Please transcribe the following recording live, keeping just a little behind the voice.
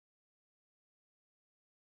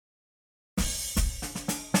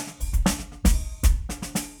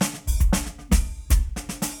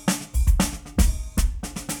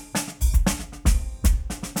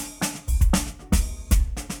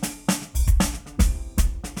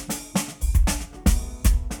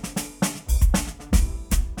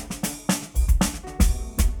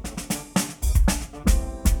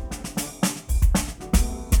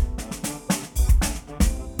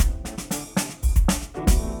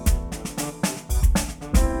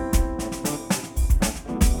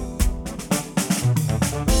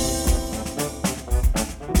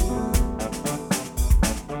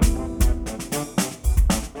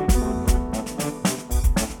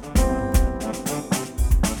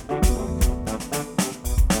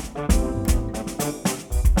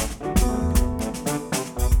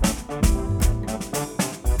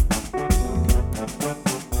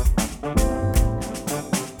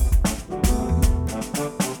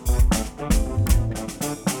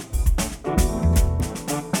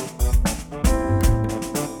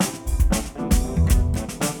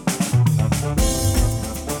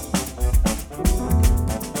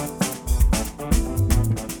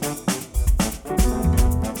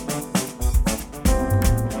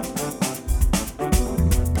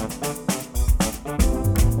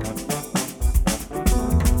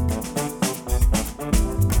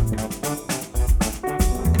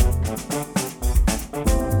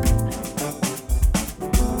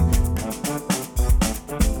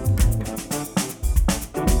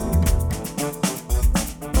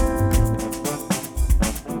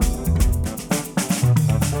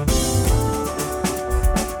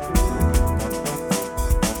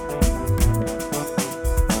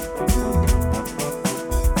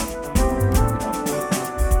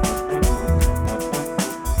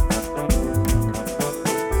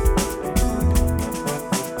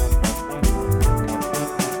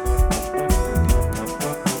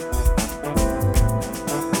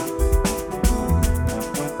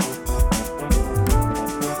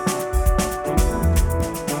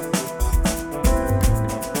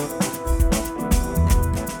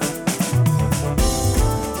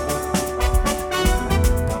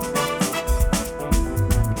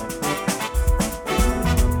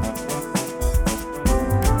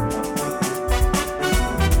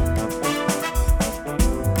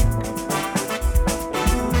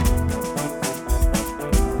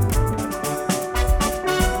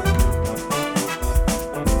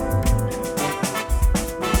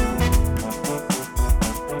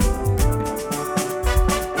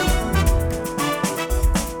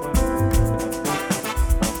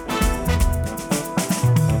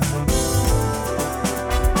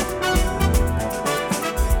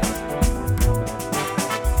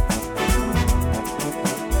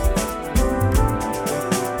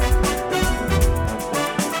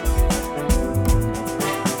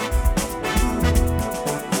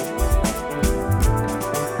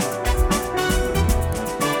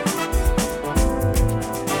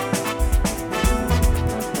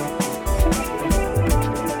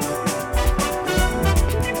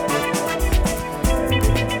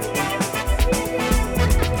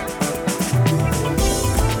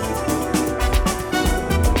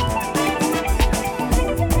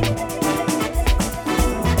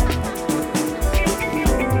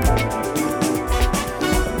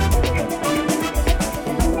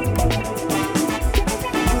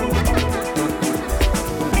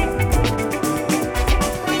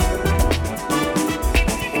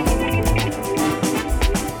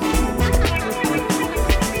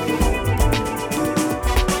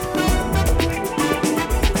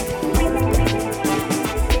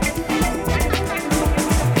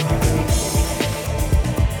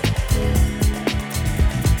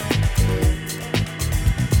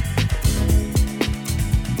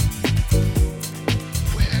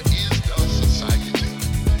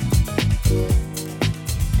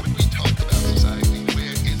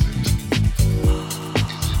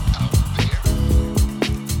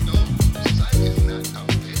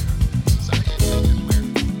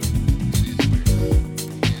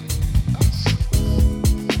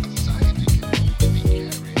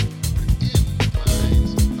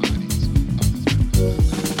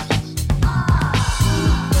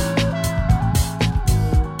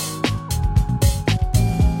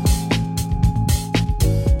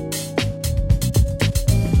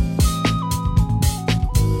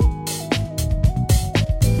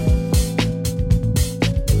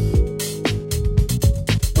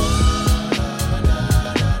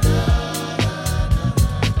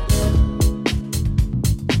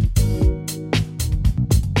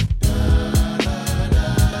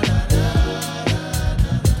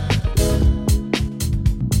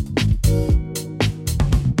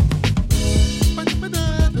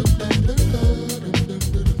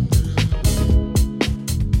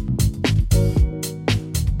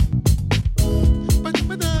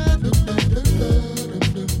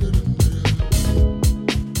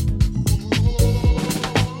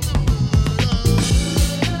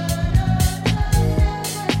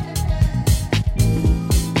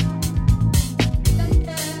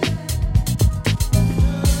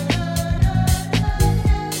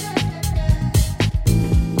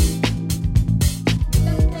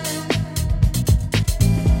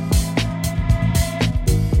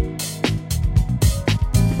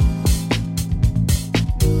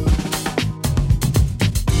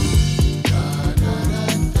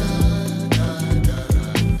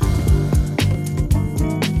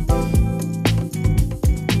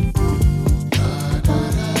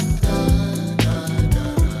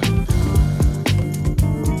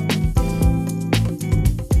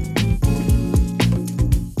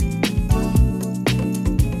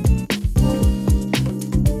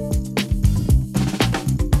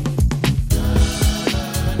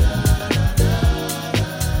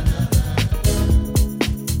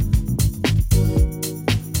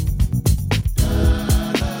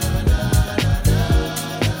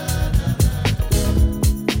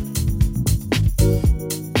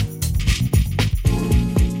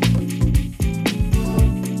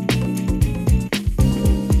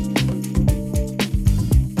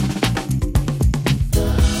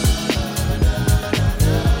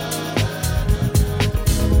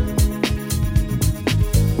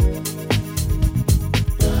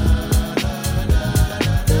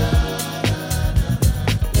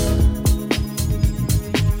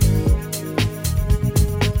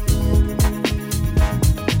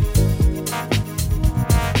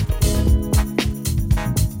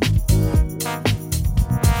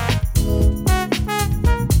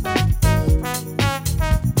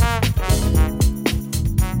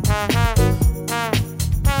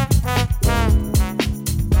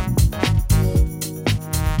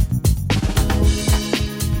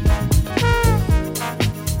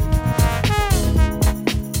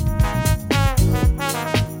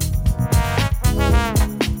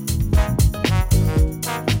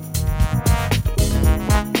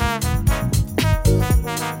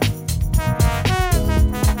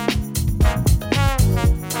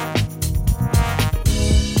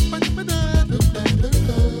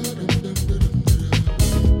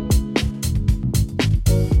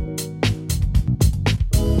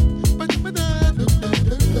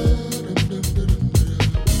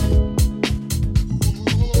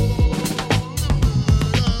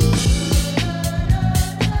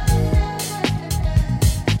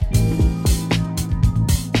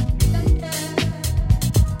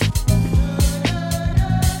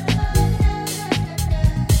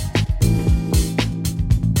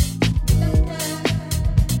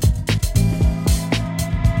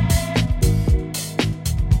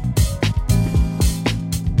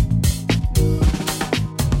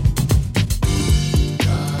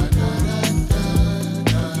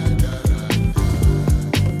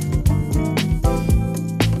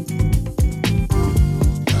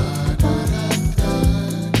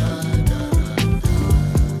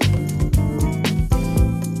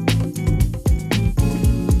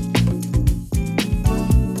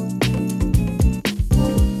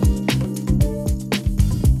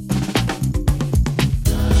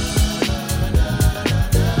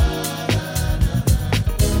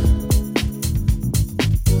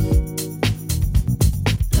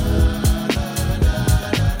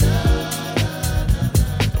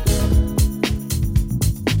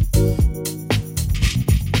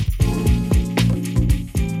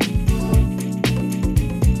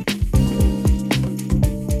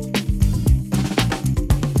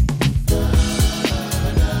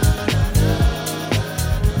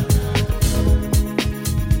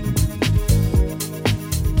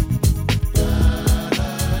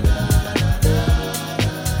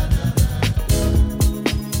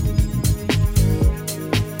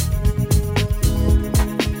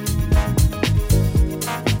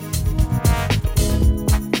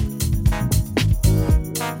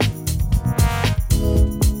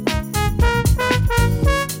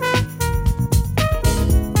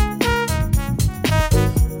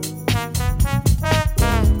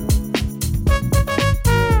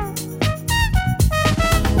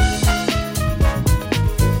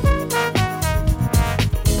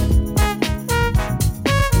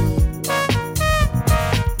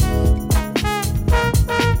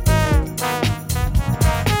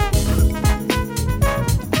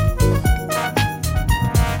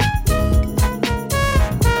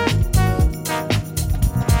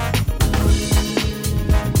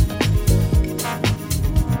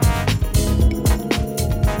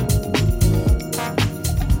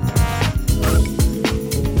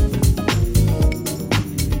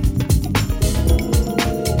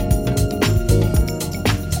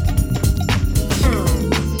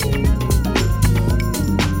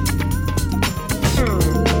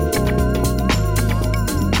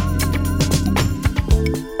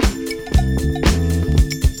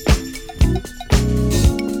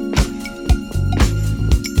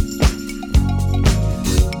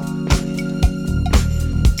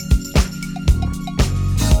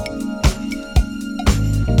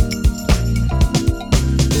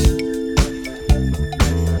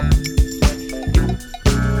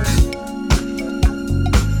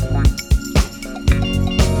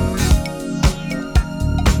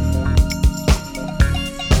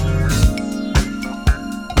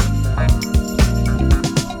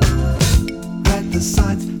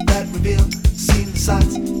that reveal, seen the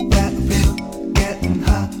sights that appeal, getting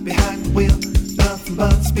high behind the wheel, nothing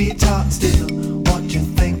but speed, talk still. What you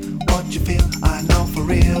think, what you feel, I know for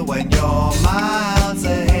real when you're miles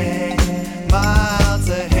ahead, miles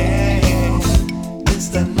ahead.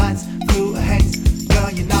 Distant lights through a haze, girl,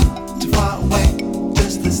 you're not too far away.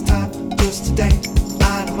 Just this time, just today,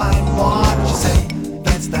 I don't mind what you say.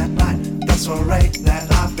 That's that night, that's alright,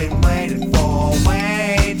 that I've been waiting for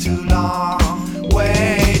way too long,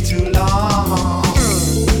 way too long.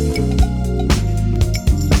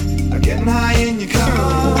 Getting high in your car.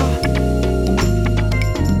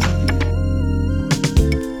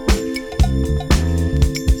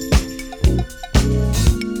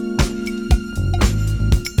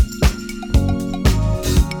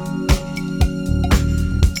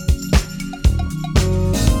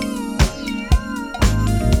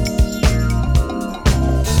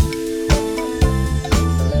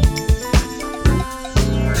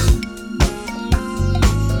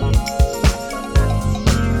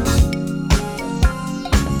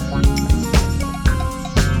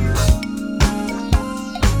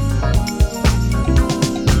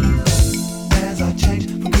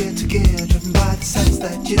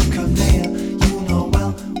 That you come near, you know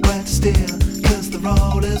well where to steer, cause the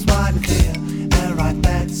road is wide and clear. And right,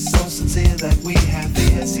 that's so sincere that we have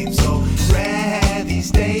here seems so rare these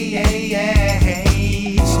days.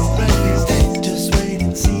 So rare these days, just wait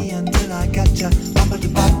and see until I got ya. Bumper to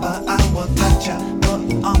bumper, I will touch ya. Put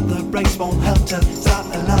on the brakes won't help ya. Stop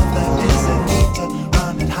a love that isn't need to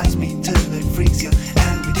run at high speed till it frees you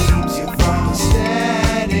and redeems you from a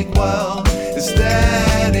static world, a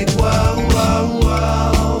static world.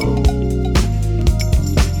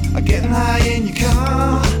 Getting high in your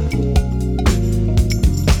car,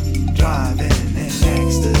 driving in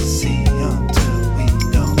ecstasy until we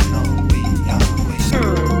don't know we are we.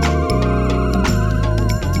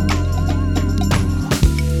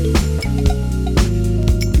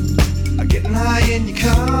 Getting high in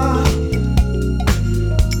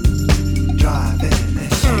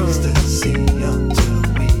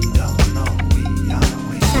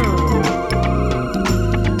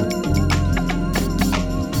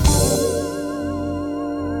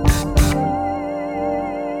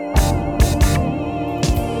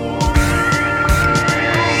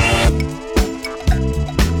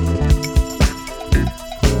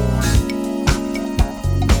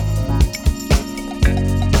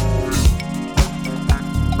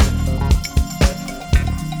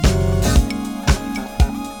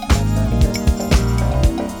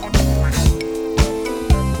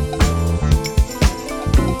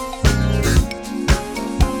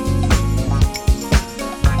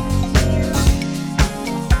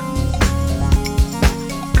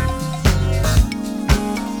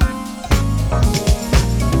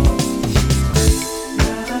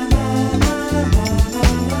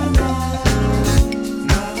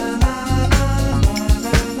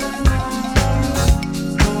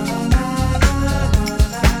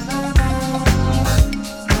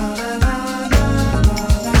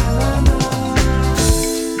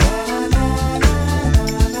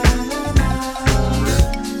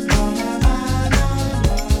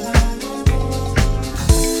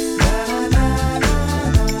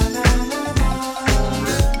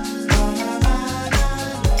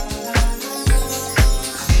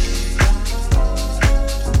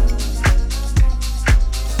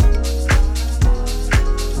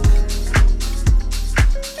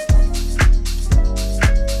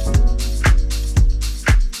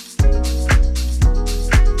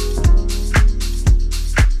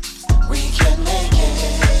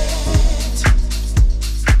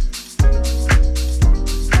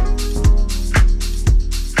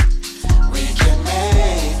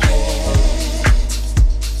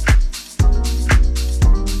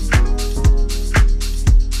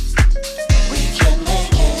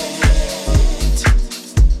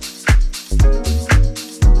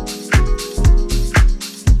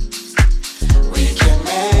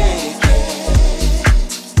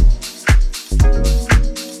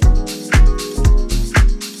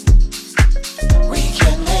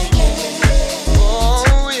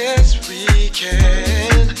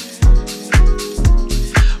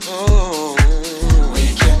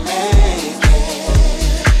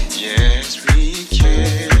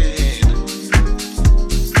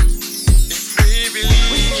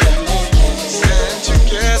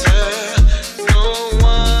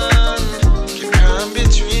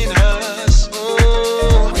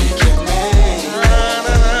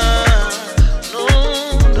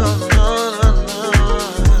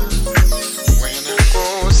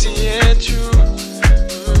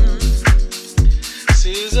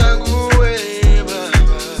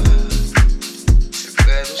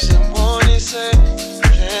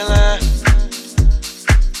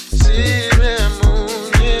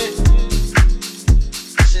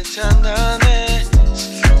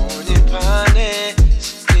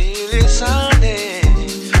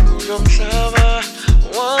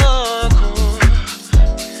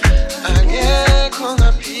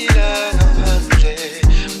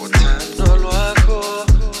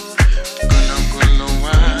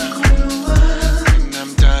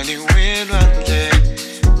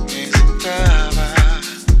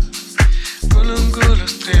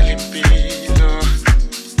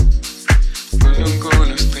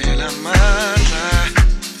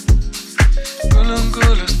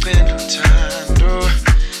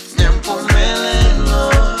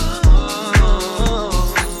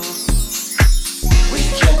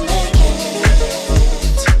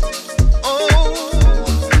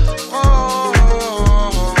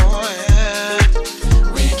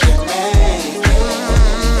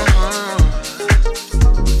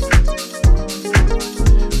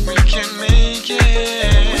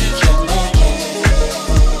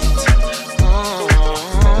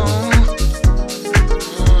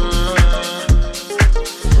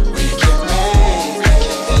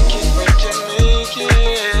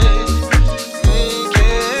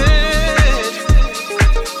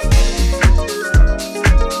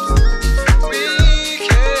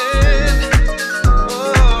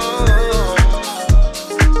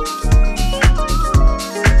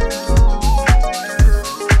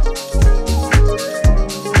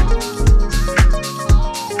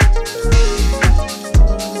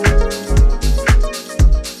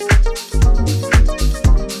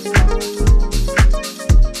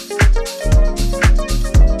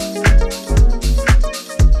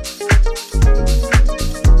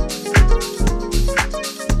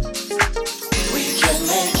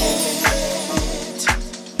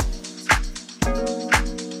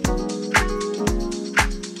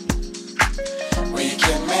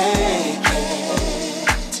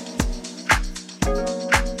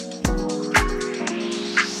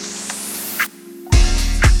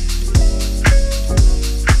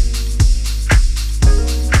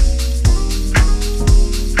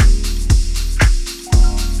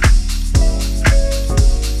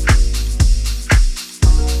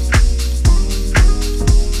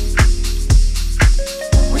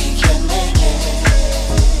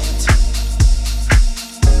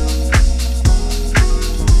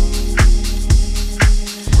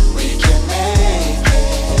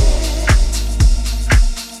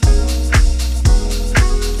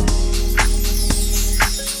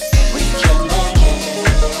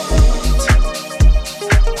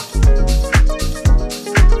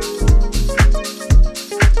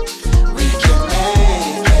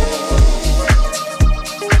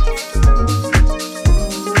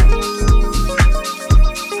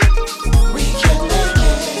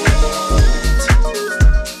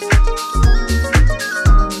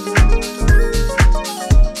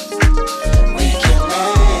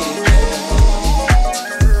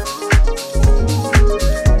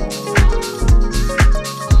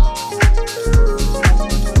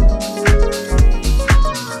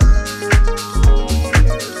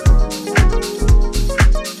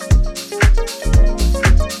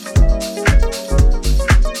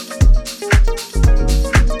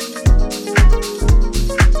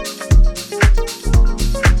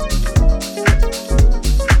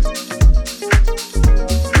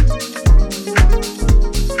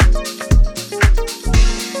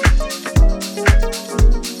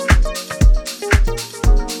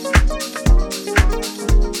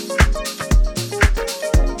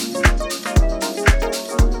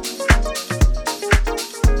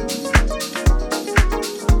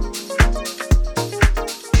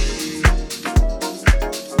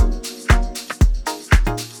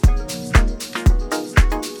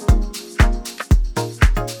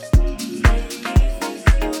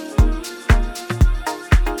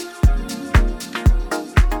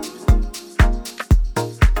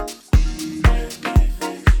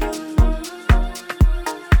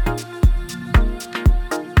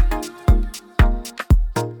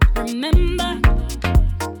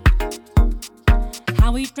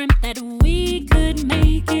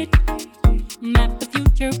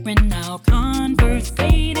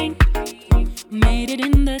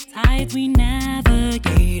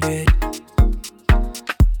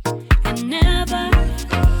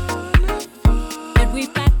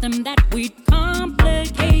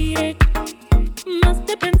complicated. Must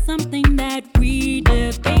have been something that we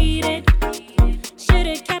debated. Should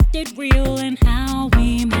have kept it real and how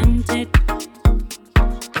we meant it.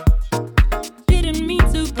 Didn't mean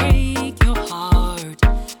to break your heart.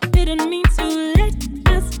 Didn't mean to let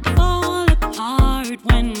us fall apart.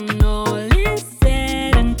 When all is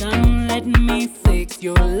said and done, let me fix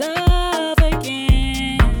your love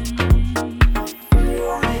again.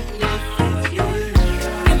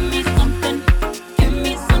 Give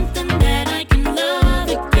me something that I can love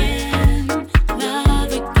again.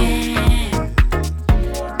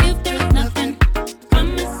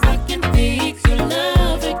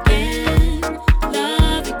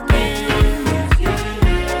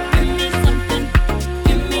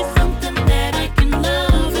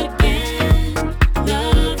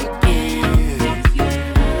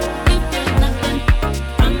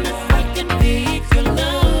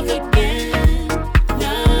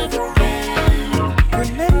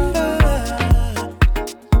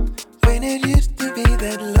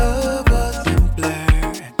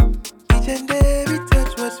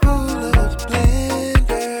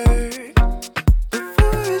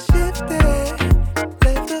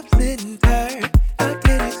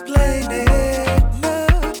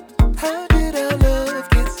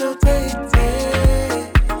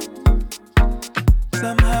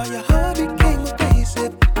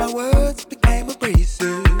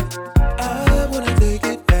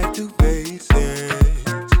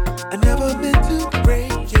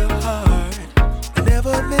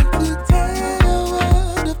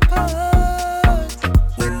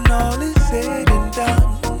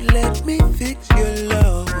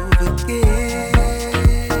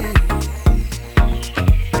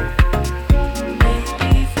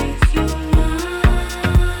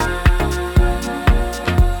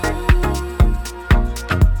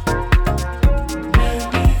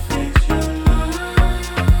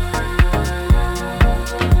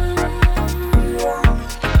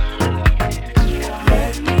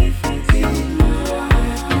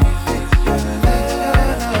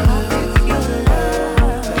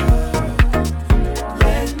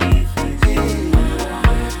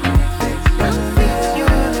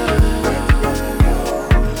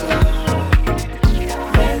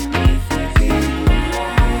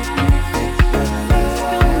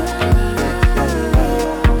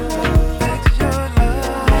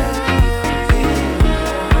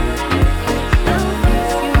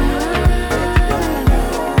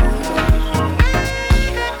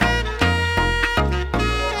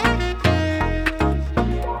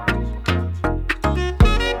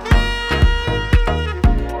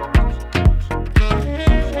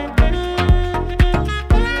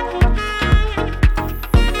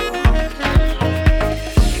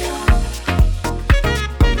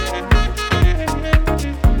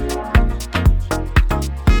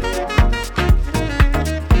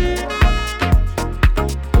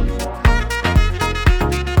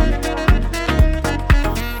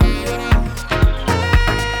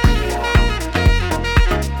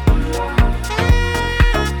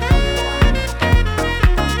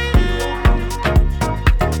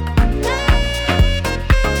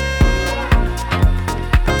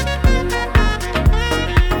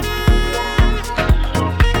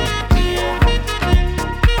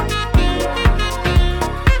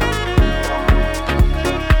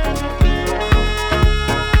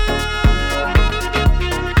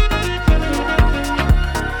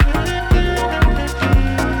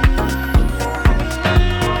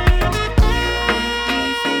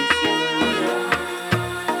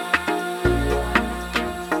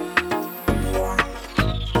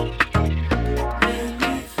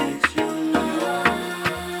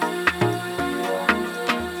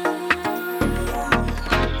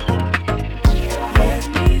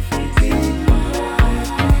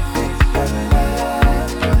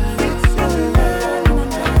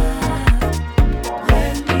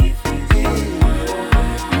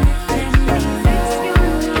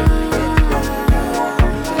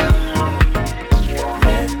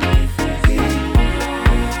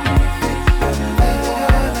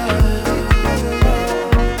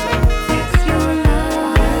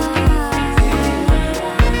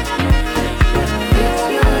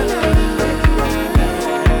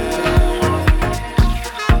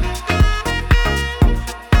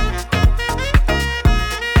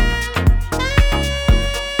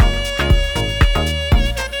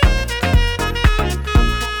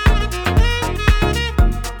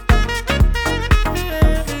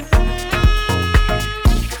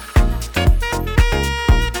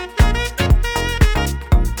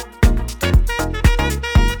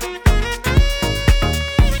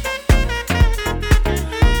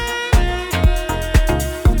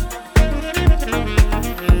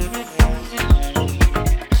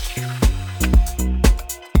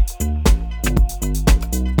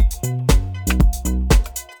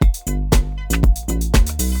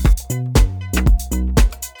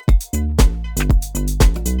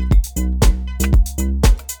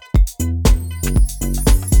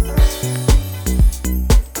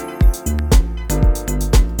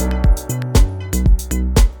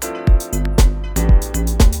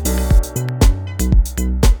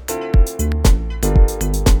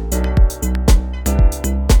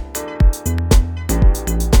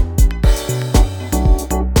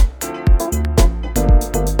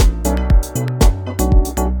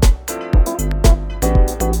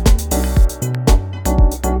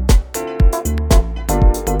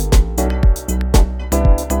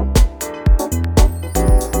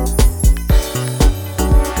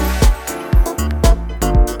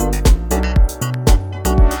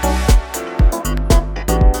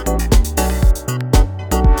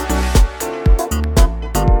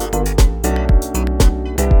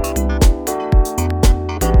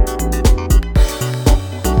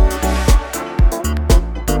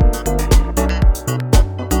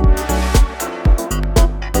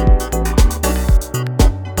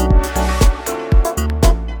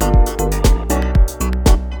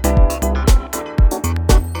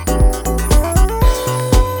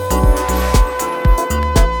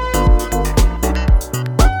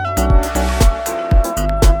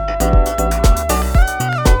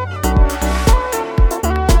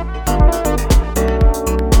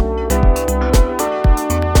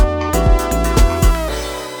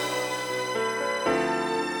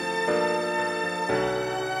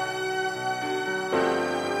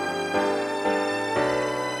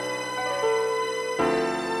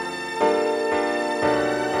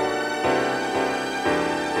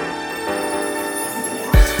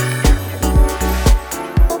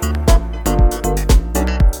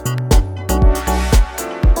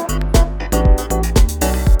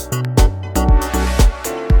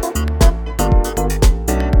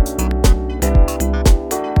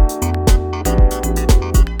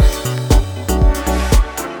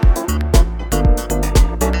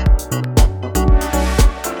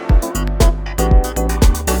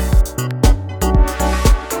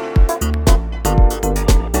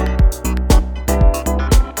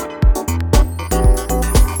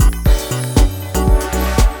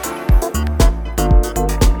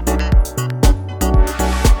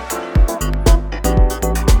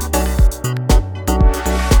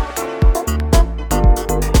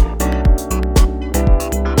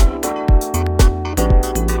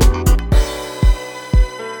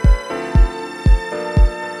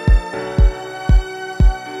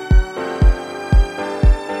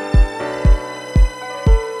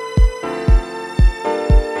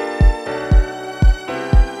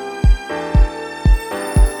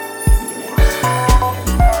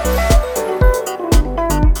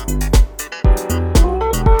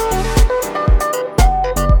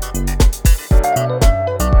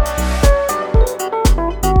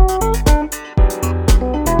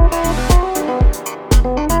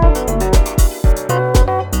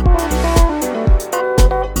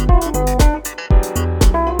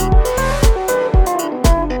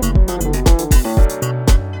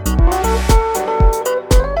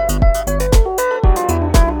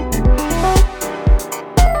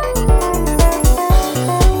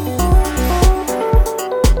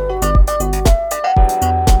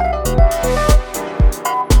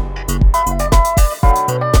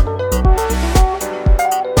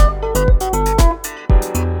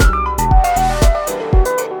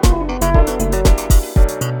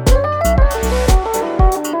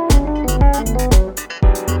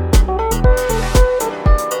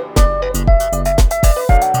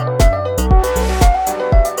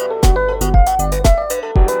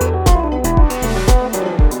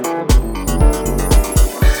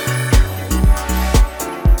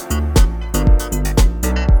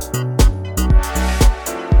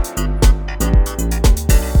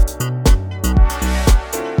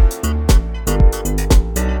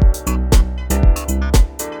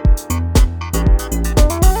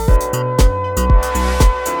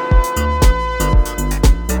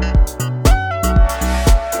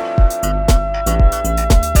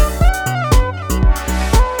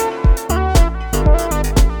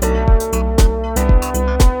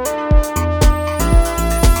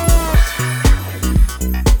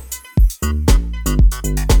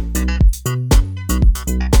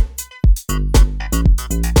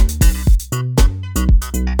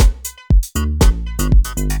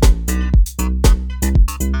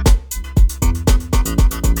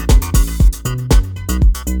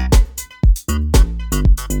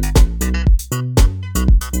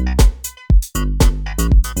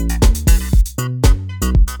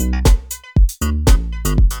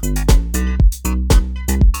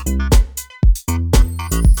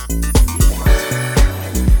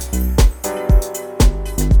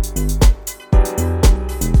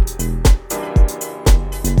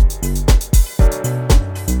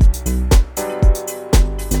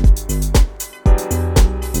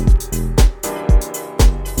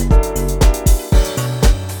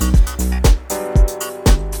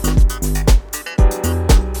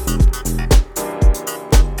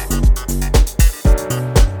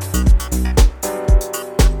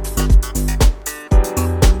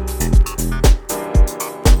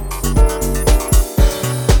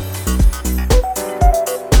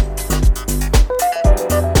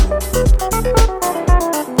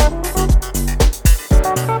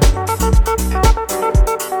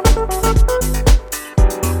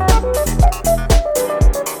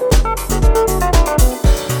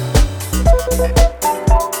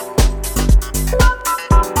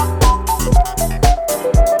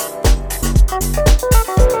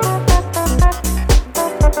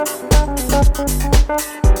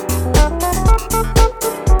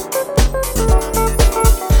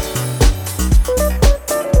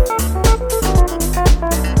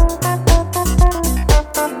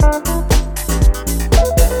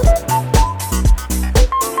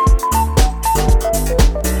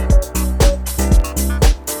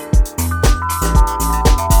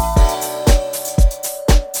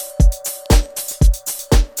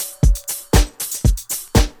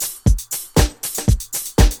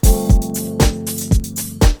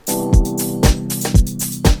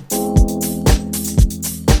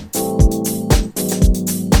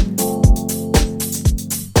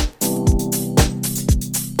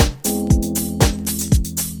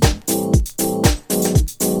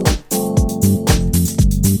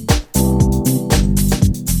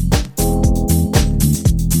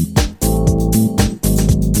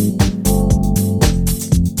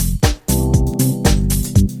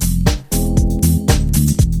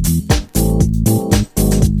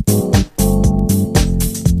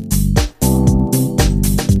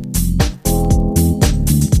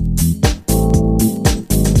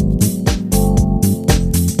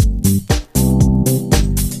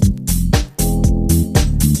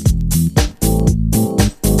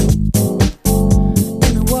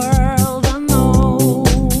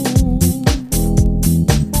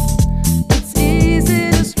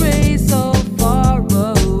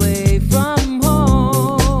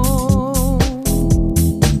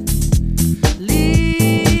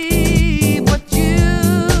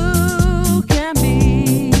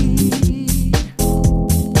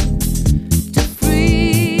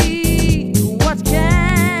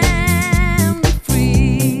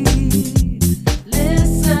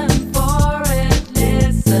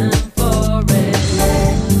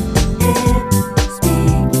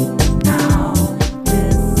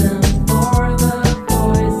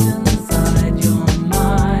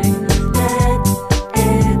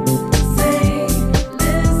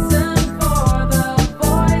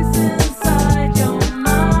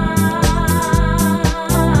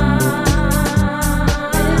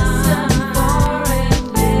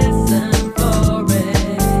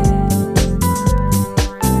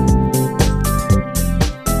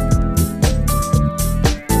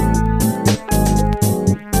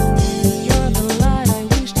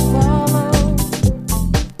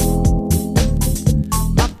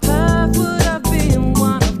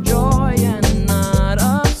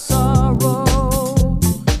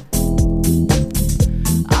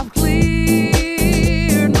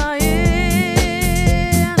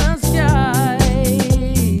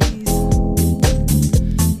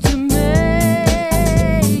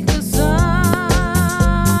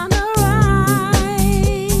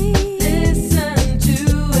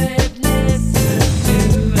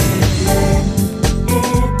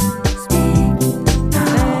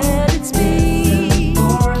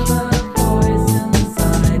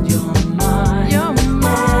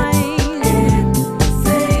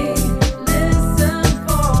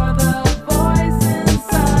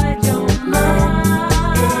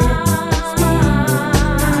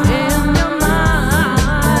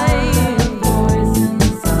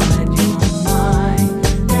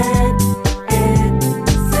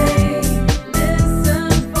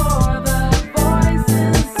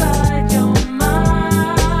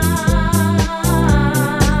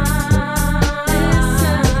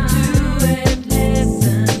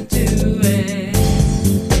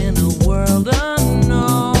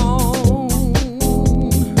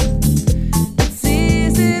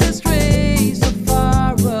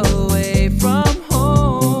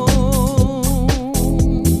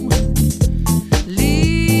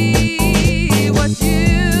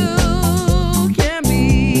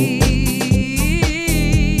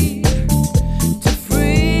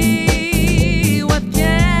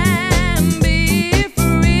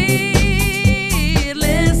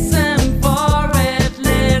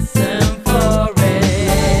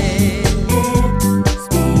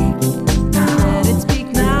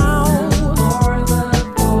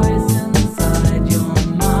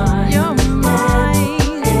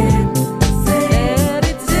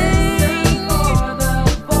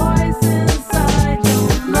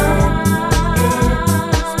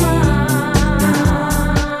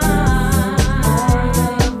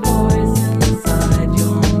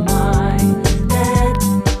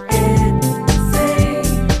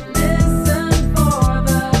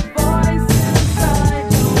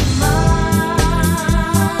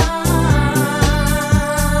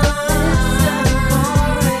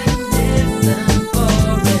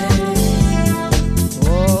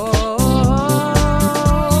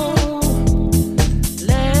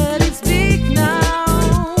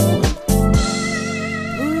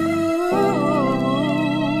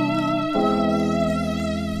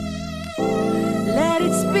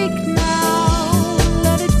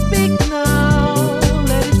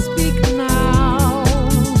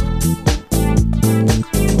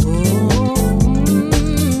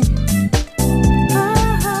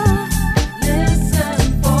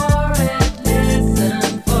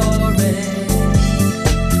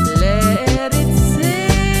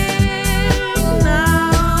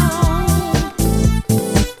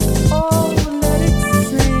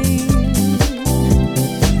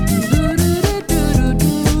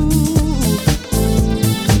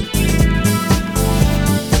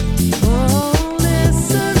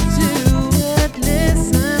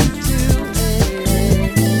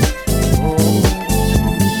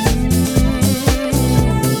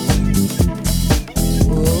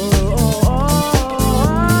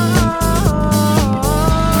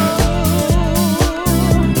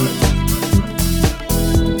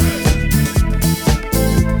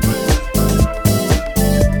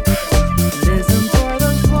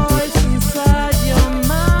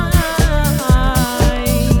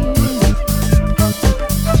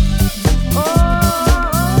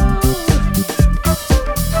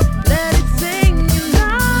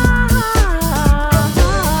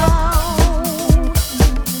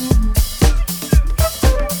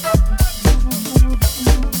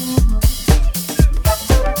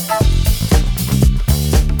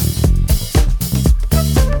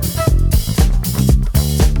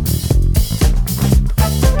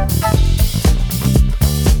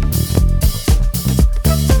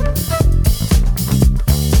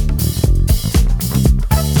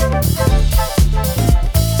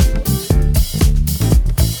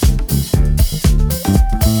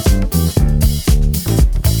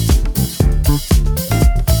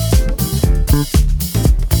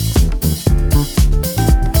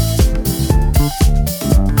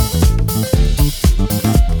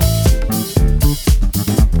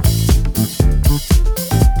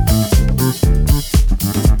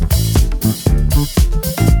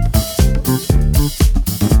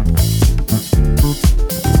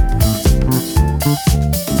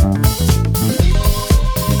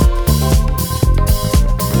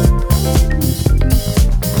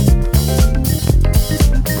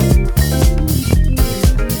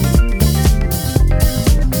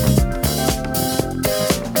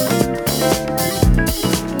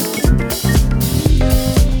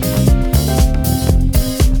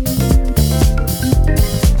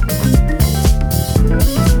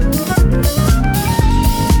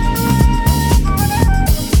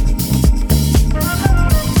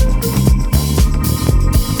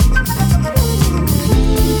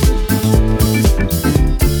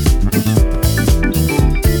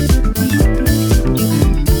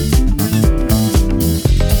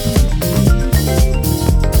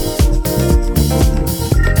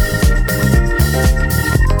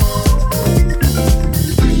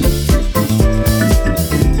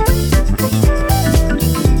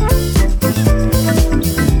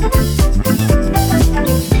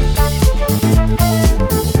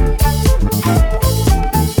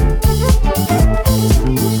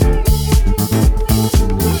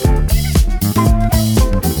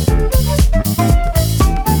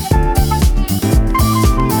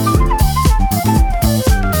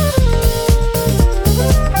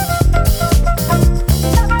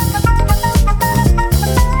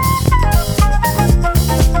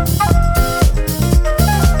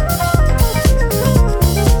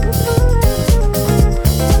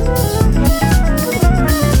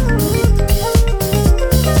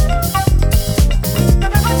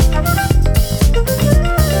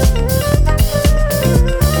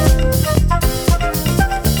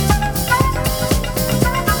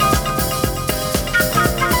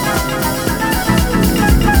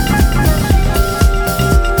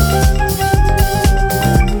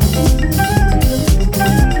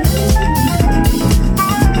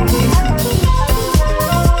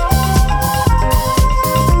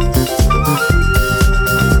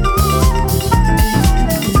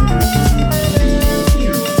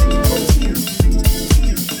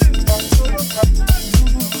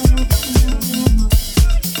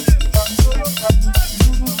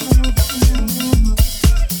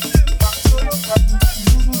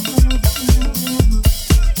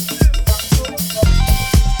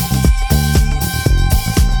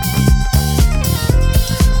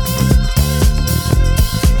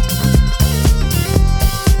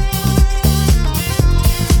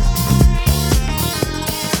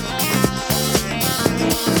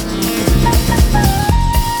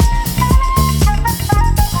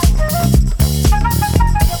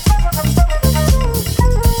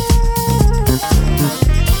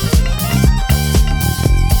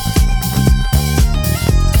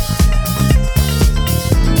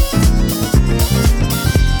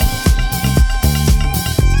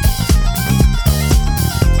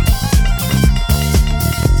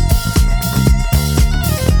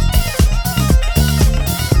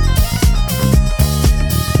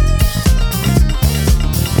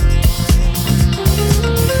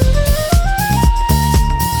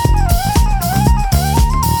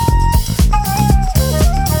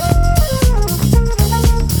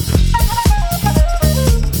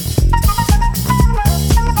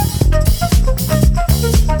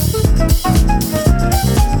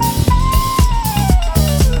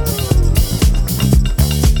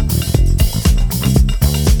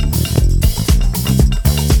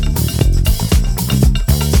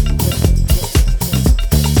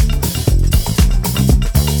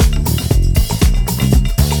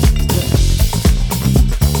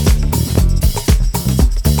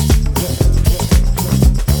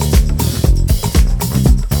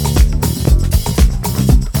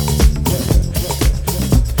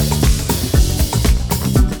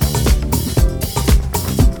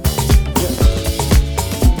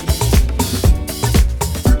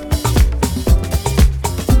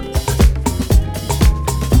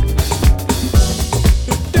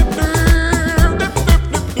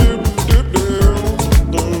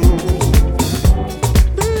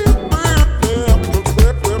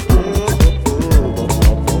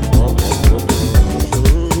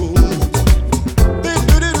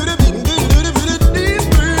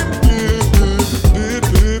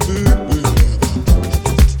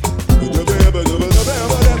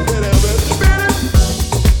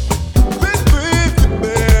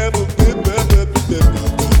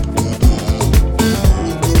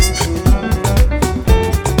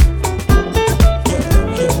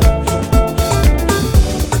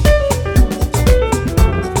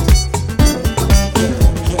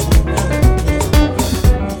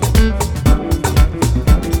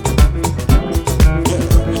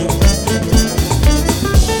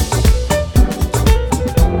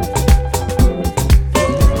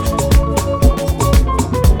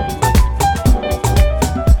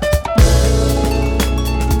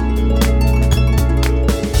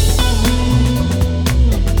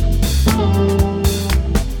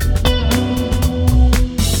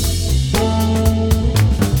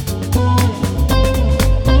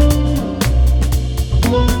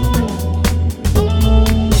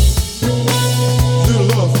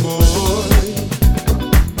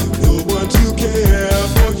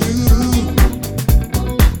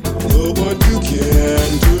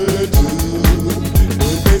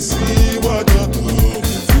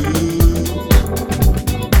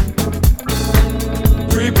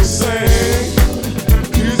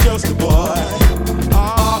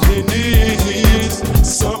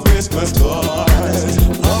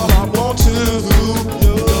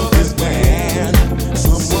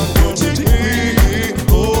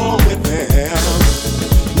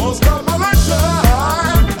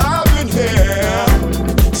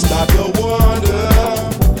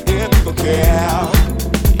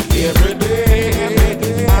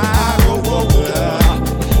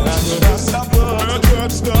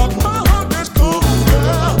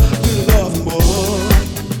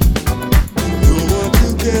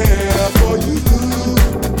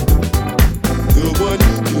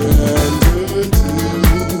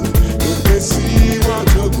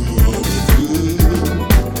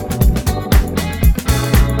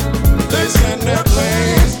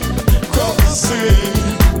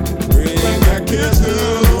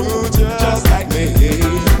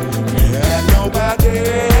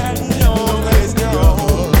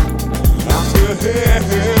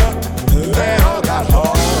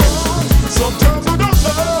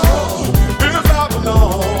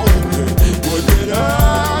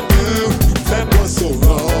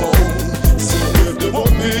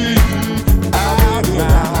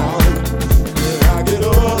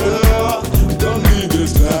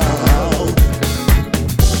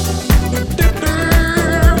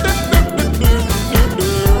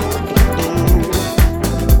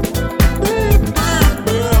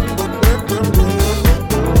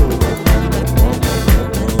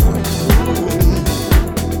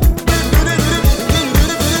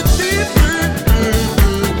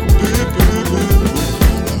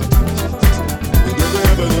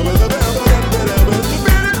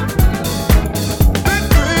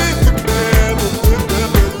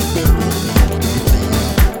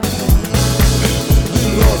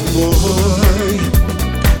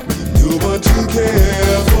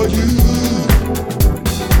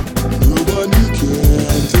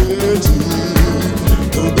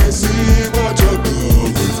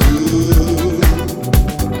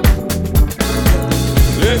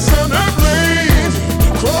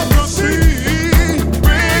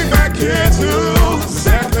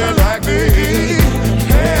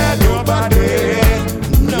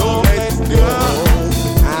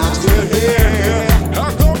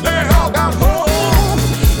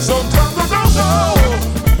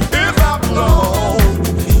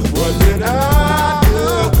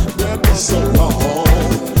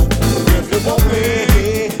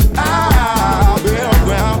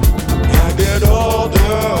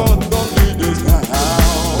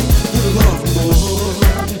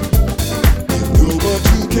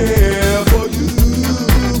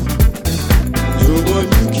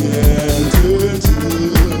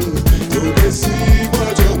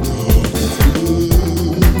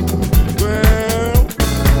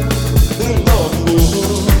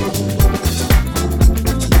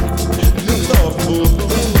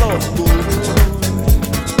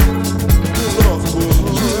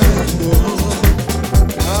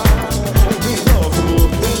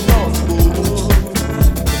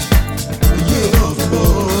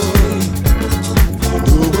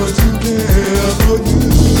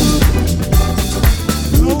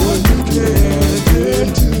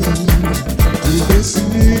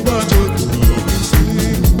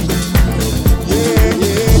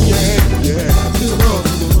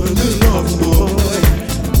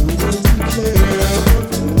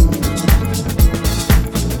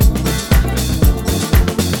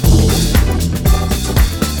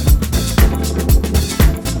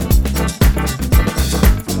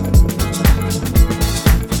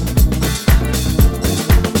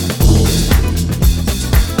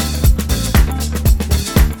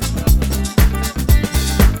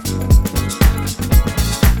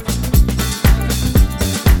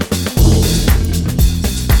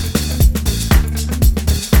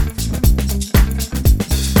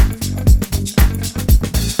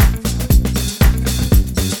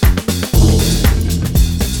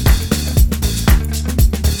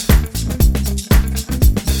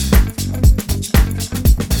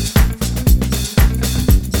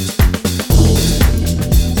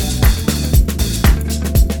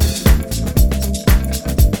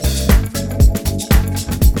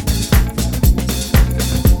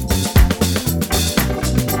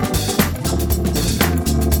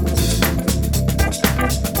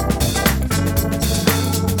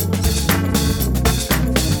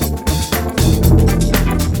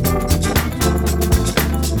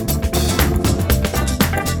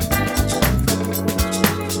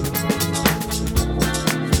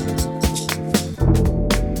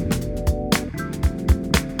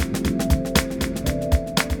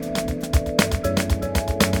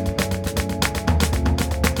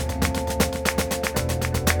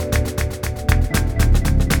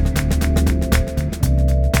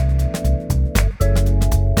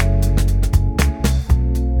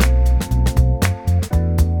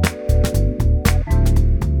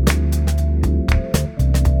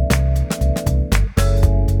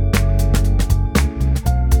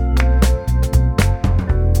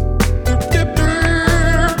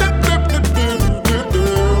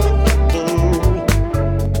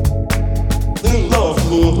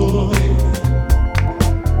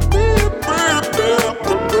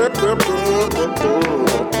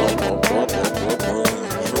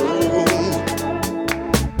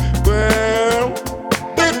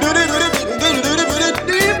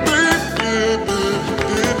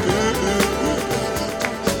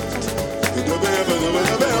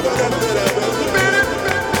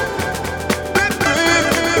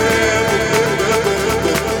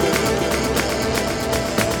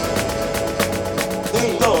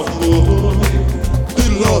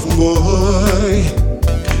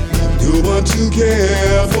 to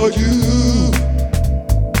care for you.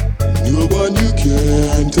 No one you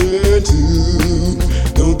can turn to.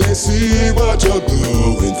 Don't they see what you're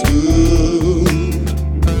going through?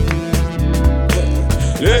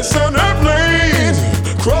 Let's on airplanes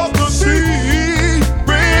cross the sea,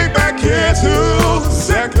 bring back here to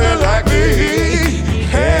exactly like me.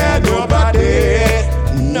 Had nobody,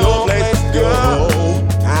 no place to go.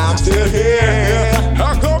 I'm still here.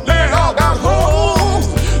 How come they all got home?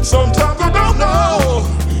 Sometimes I don't know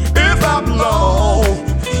if I belong.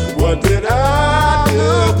 What did I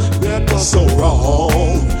do that was so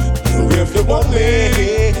wrong? If you want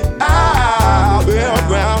me, I'll be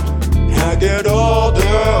around. I get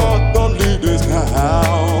older, gonna leave this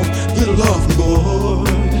town. Little loving boy,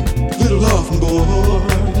 little loving boy.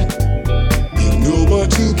 You know what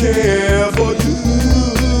to care for you.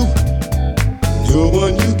 No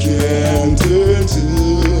one you can turn to.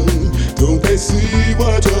 Don't they see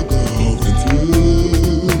what you're going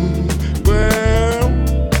through? Well,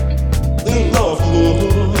 little loving boy,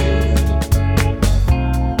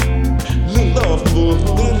 little loving boy,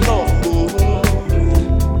 little loving boy.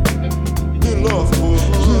 Love boy,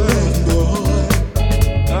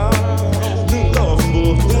 love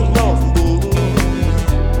boy, love boy,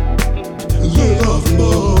 love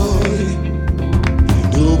boy.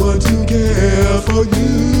 No one to care for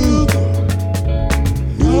you,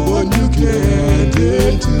 no one you can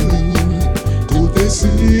turn to. Don't they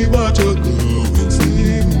see what you're going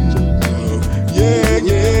through? Yeah,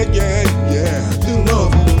 yeah, yeah, yeah. Little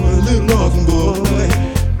loving boy,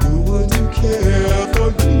 no one to care for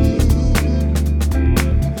you.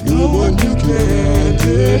 No one you can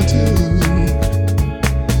turn to.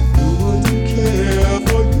 No one you care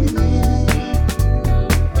for you.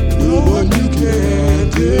 No one you can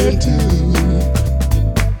turn to.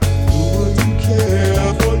 No one you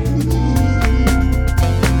care for you.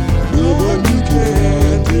 No one you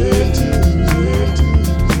can turn to.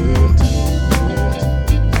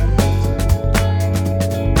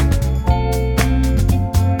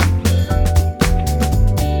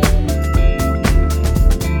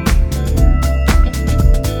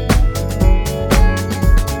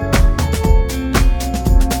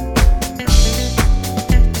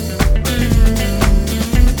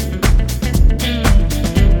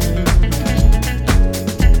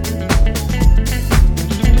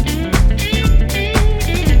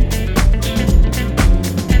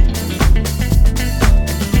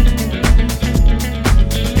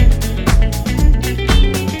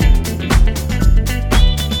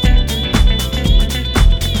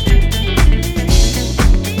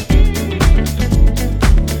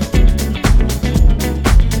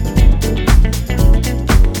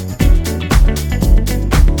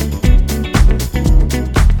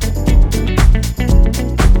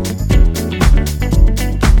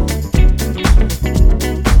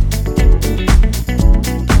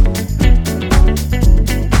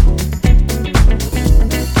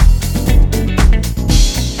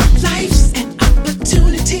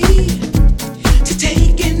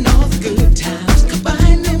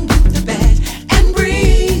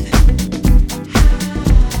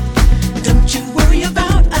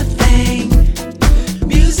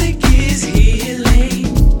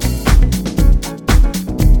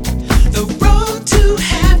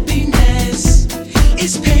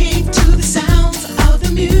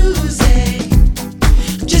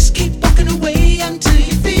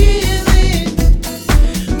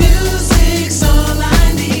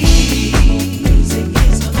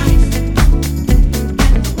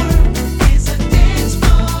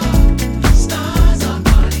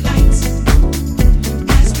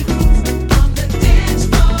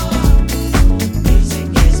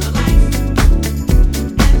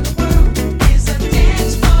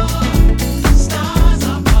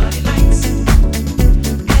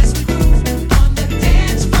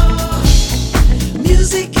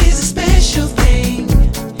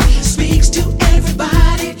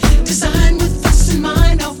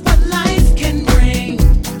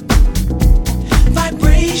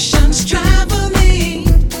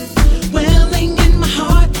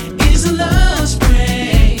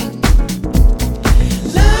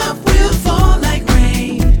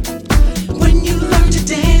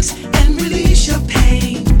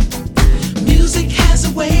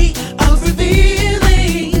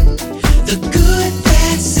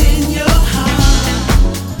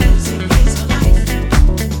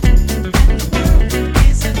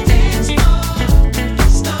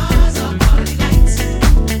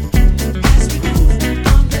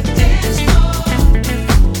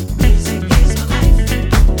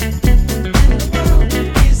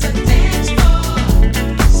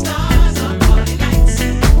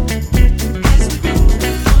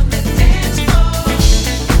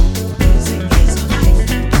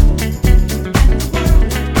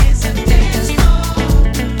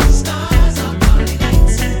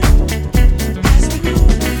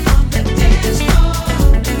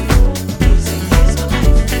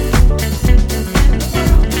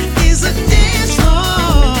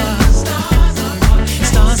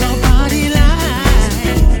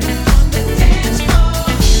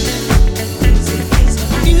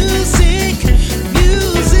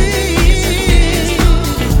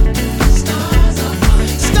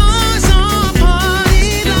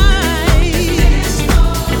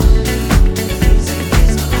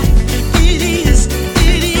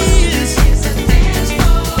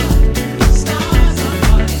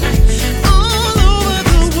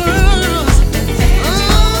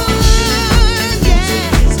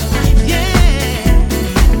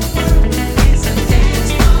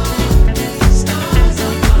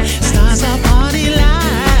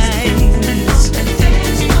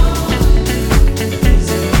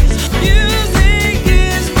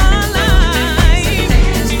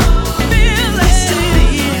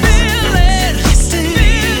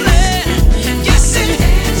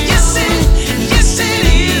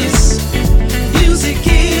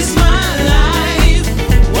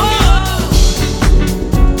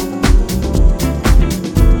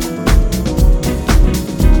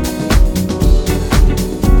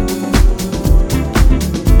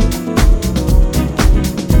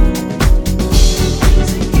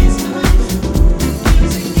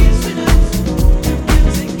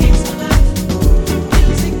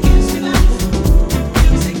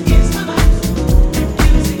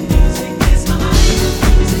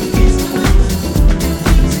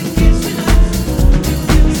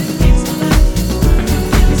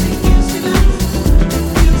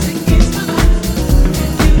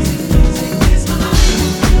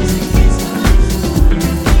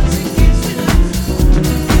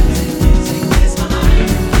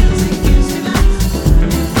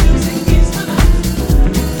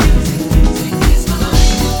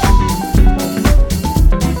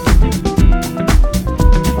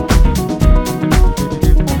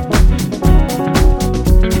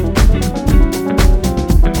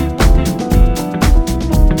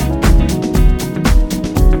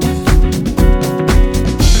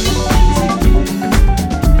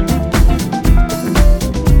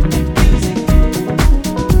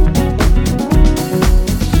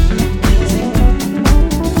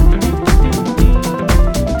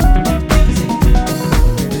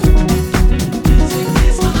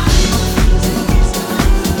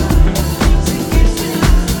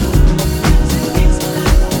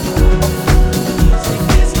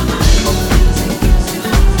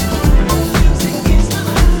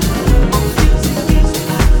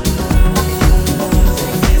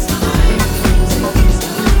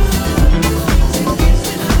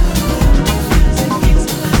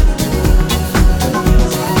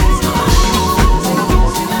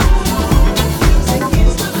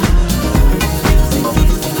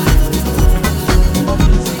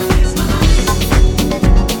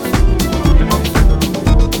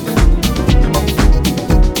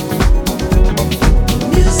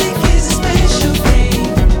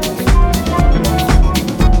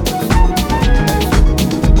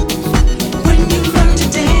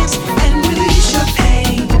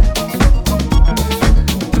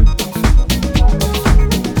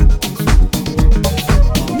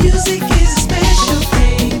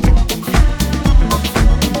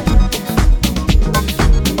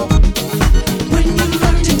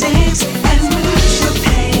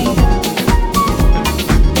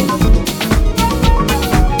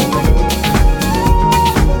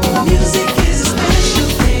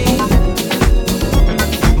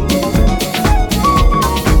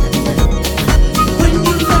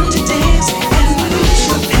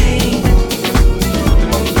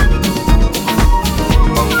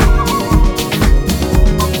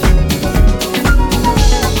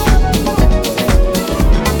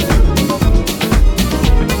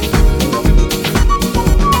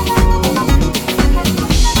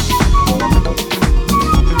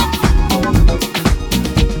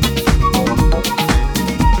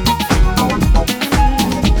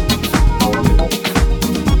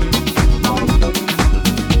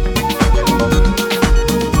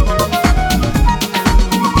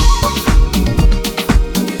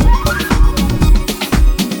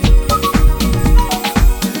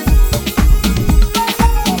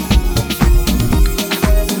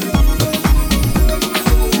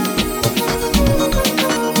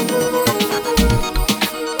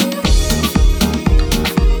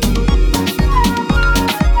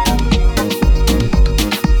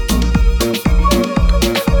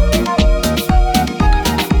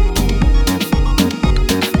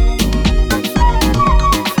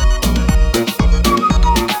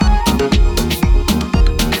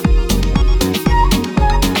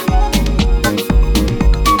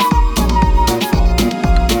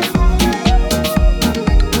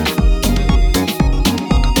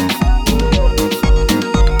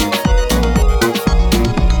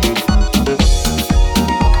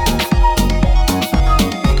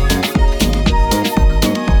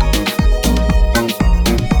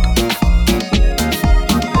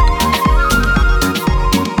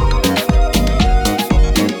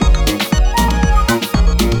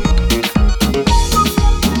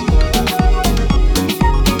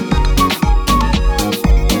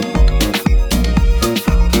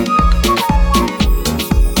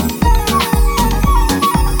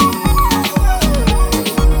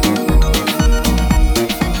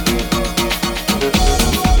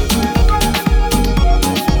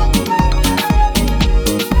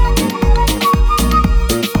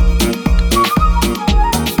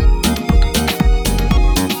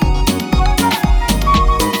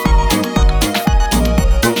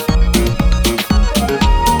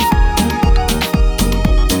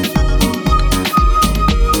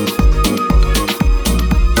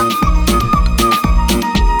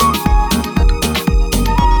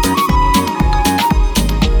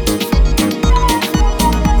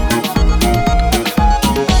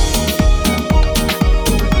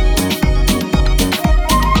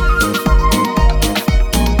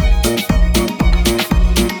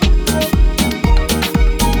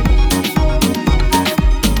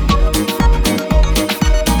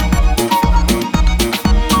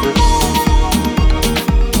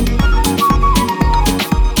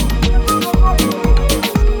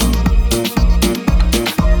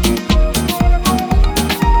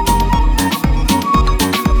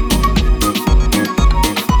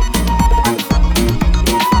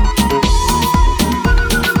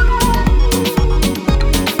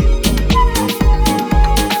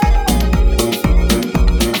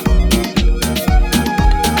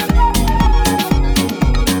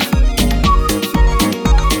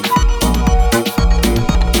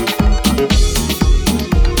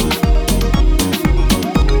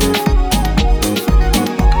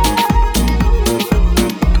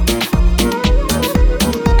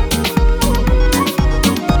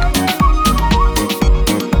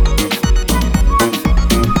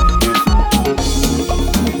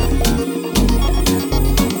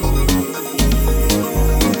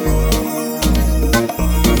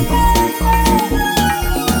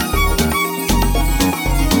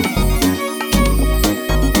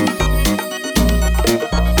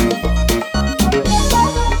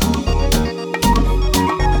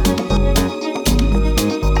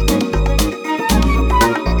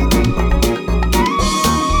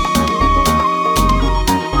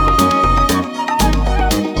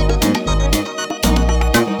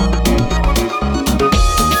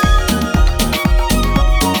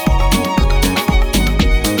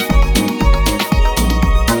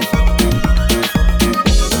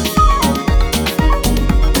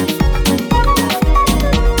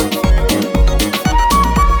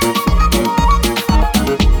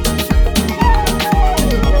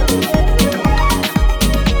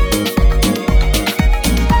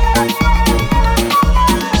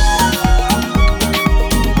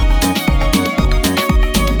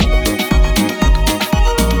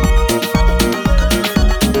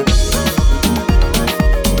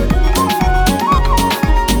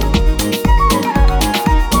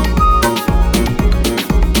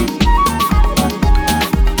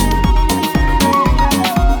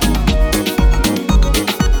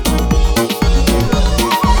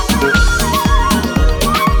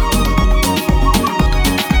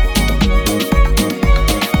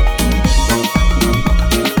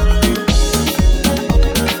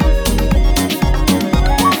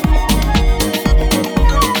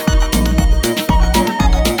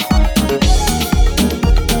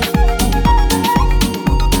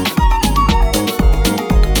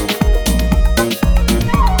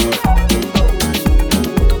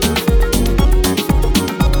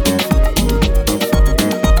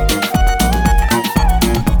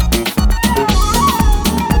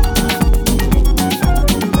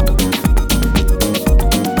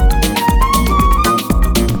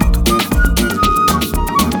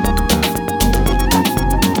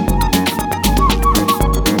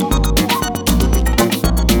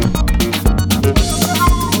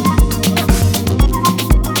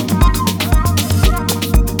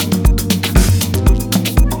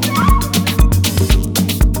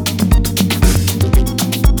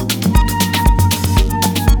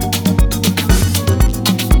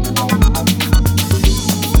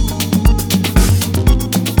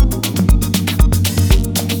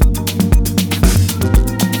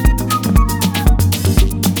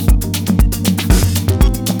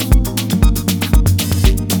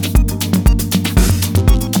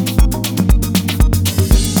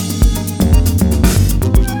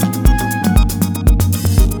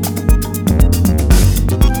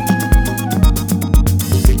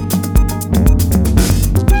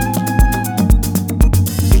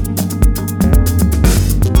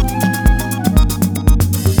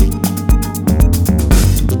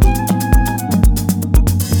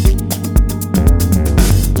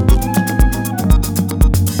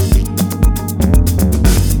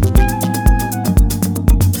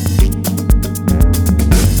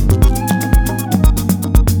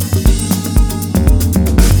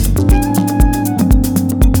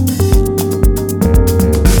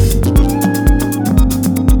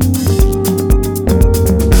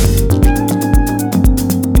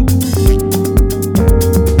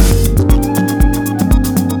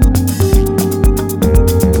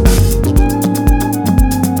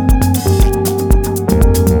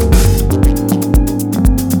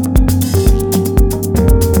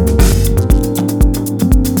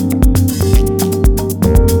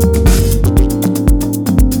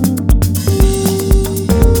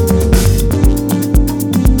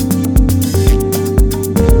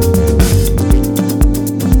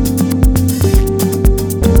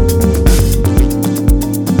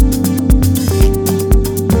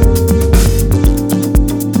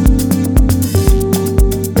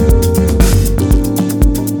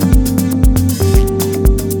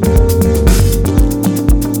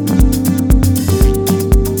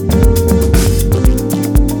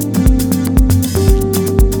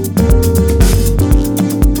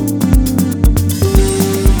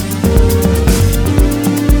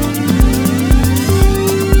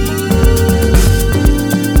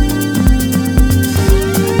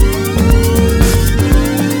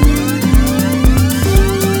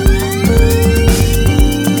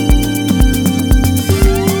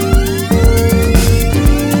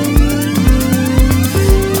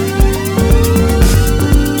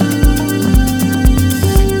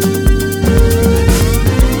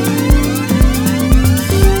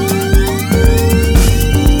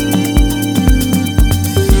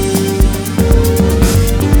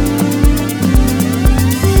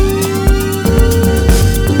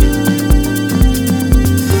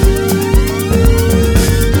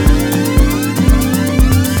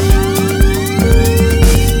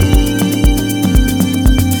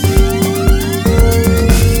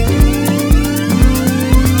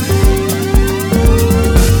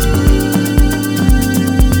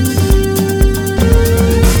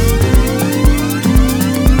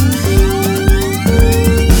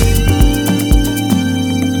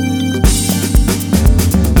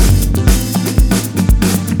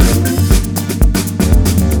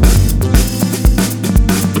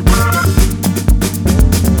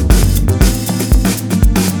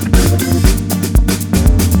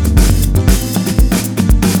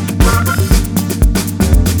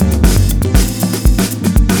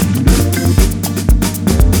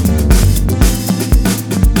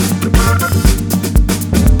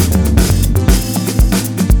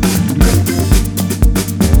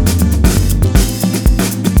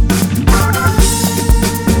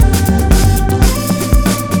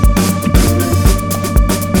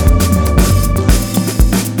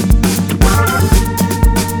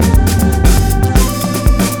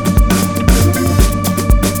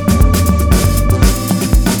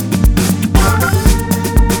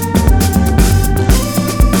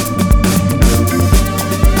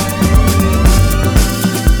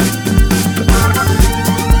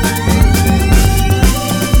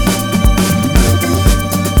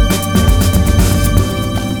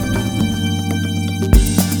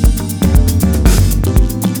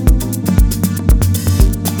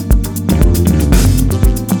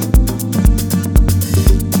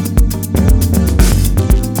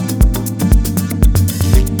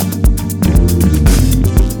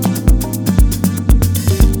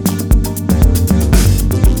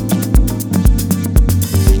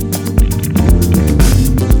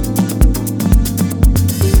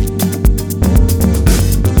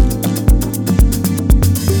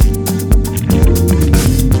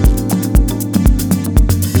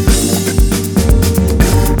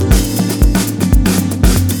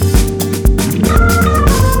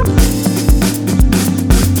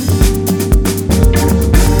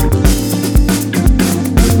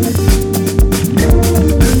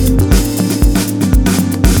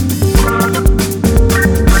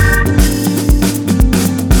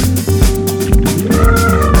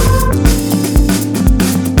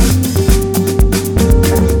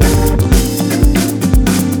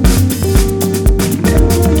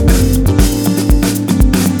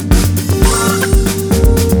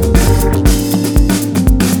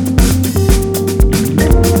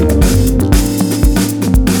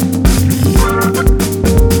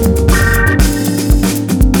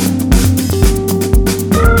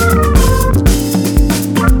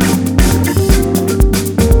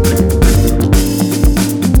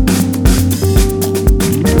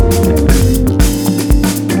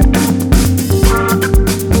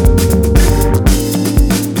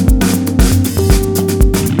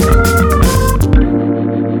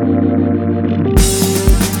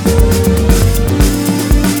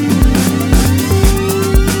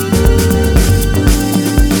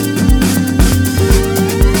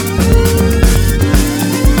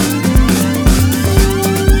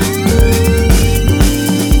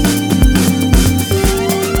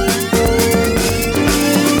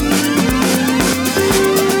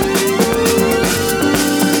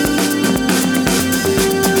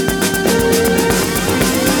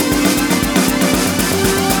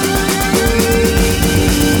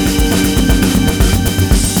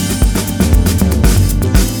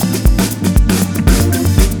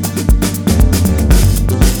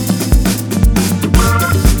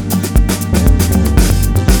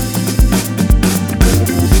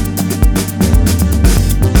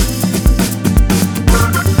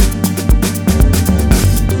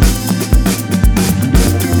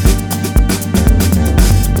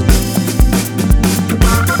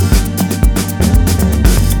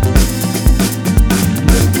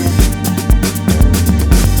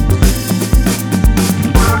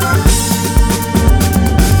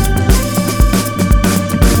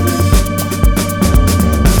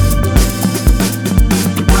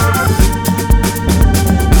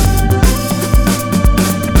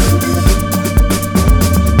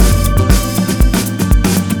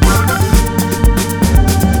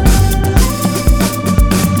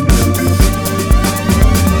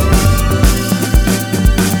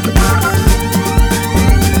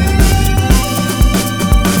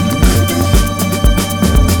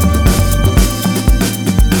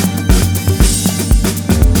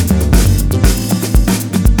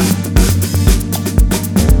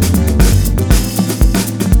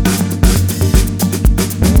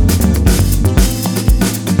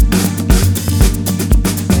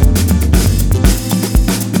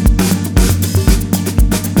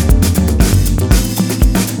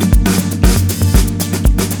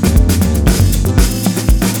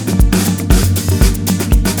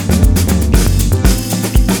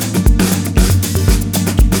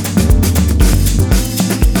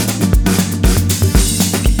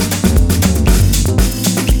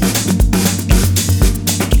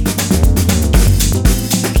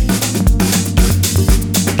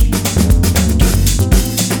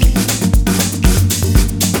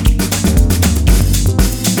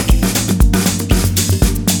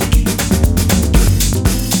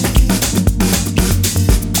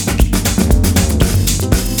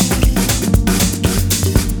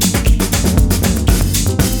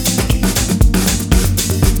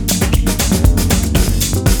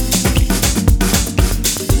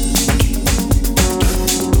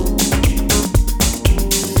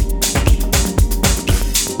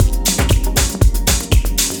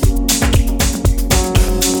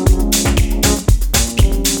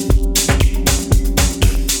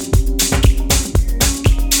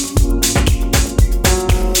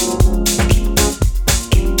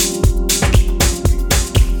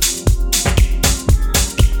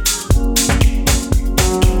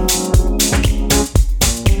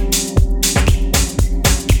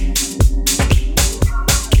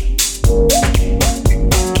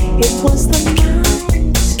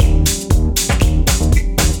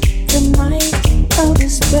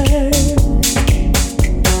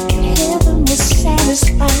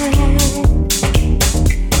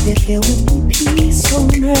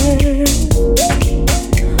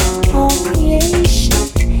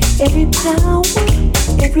 power,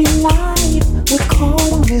 every life would call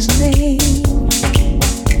on his name.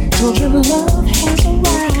 Children, love has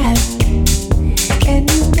arrived,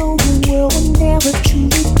 and you know the world will never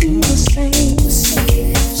truly be the same.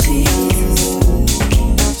 Jesus, Jesus,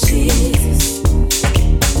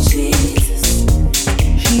 Jesus,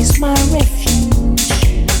 he's my refuge.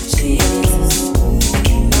 Jesus,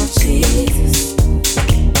 Jesus,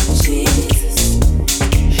 Jesus,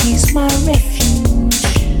 he's my refuge.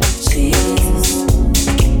 Jesus,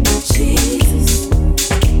 Jesus,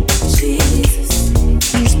 Jesus,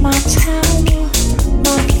 he's my tower,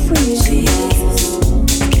 my friend. Jesus,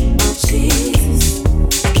 Jesus,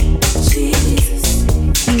 Jesus,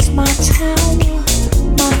 he's my tower,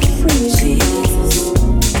 my friend. Jesus,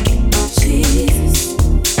 Jesus,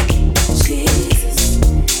 Jesus,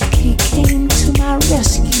 he came to my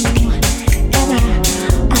rescue, and I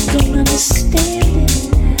don't understand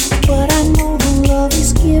it, but I know the love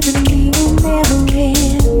he's given me will never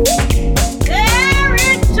end. There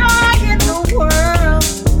is joy in the world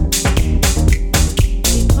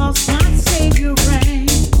because my Savior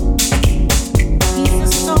reigns. He's the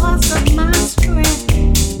source of my strength,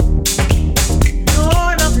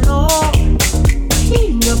 Lord of lords,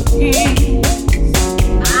 King of kings,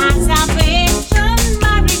 my salvation,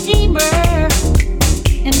 my Redeemer.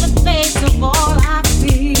 In the face of all I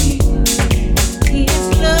feel,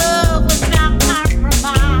 His love without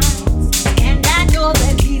compromise, and I know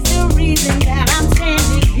that He's the reason that I'm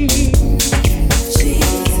standing here.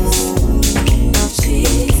 Jesus,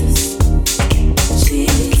 Jesus,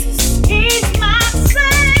 Jesus, He's my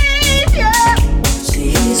Savior.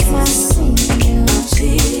 He's my Savior.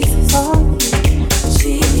 Jesus, oh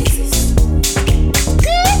Jesus,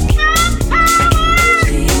 He's my power.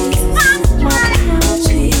 Jesus, my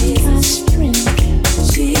power, my strength.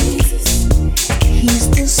 Jesus, he's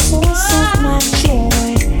the source of my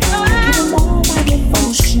joy. I give him all my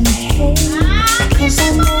devotion, hey, 'cause I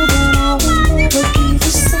know that I will never be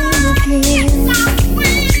the same again.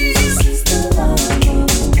 Jesus is the love of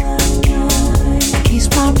my life. He's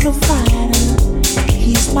my provider.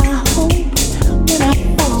 He's my hope when I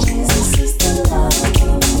fall. Jesus is the love of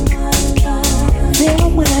my life. There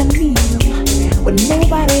when I need him, when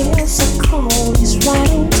nobody else will call, he's right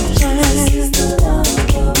on time. Jesus is the love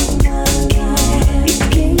of my life. He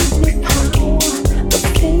gave me power, the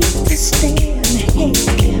faith to stand. Hey,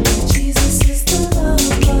 Jesus is the love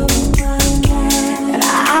of my life. And I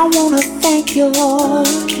wanna thank you, Lord,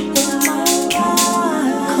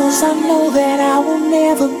 'cause I know that I will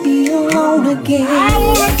never be alone again. I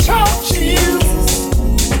wanna talk to you,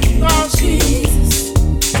 Lord Jesus.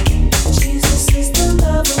 Jesus is the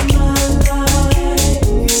love of my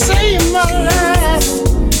life. Save my life.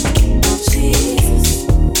 Jesus,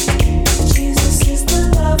 Jesus is the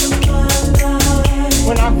love of my life.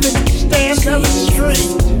 When I couldn't stand up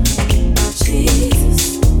straight.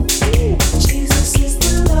 Jesus, Jesus is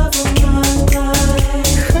the love of my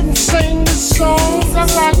life. Couldn't sing the songs I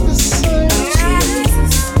like to sing.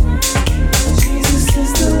 Jesus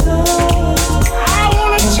is the love. I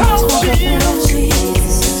wanna talk to you.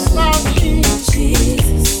 Jesus, Lord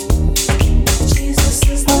Jesus. Jesus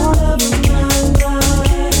is the love of my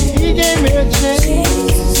life. He gave me a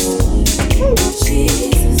chance.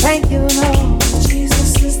 Jesus, thank you, Lord.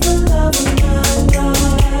 Jesus is the love of my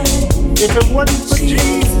life. If it wasn't for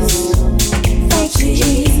Jesus, thank you,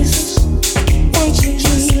 Jesus. Thank you,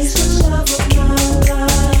 Jesus.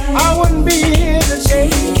 I wouldn't be here today.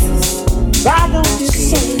 I don't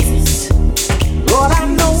deserve it. Lord, I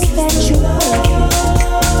know that you love.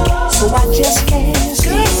 So I just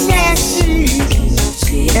ask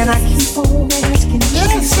Jesus. And I keep on asking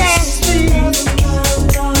Jesus.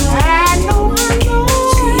 I know.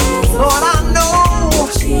 Lord, I know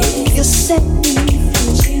you set me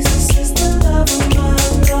free. Jesus is the love of my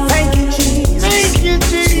life. Thank you, Jesus. Thank you,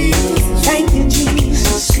 Jesus. Thank you,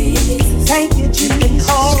 Jesus. Thank you,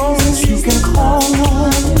 Jesus. You can call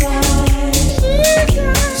on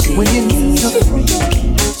when you need a friend.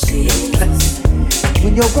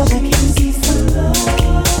 When your brother can't be found, you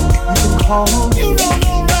can call on. You don't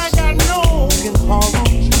know like I know. You can call on.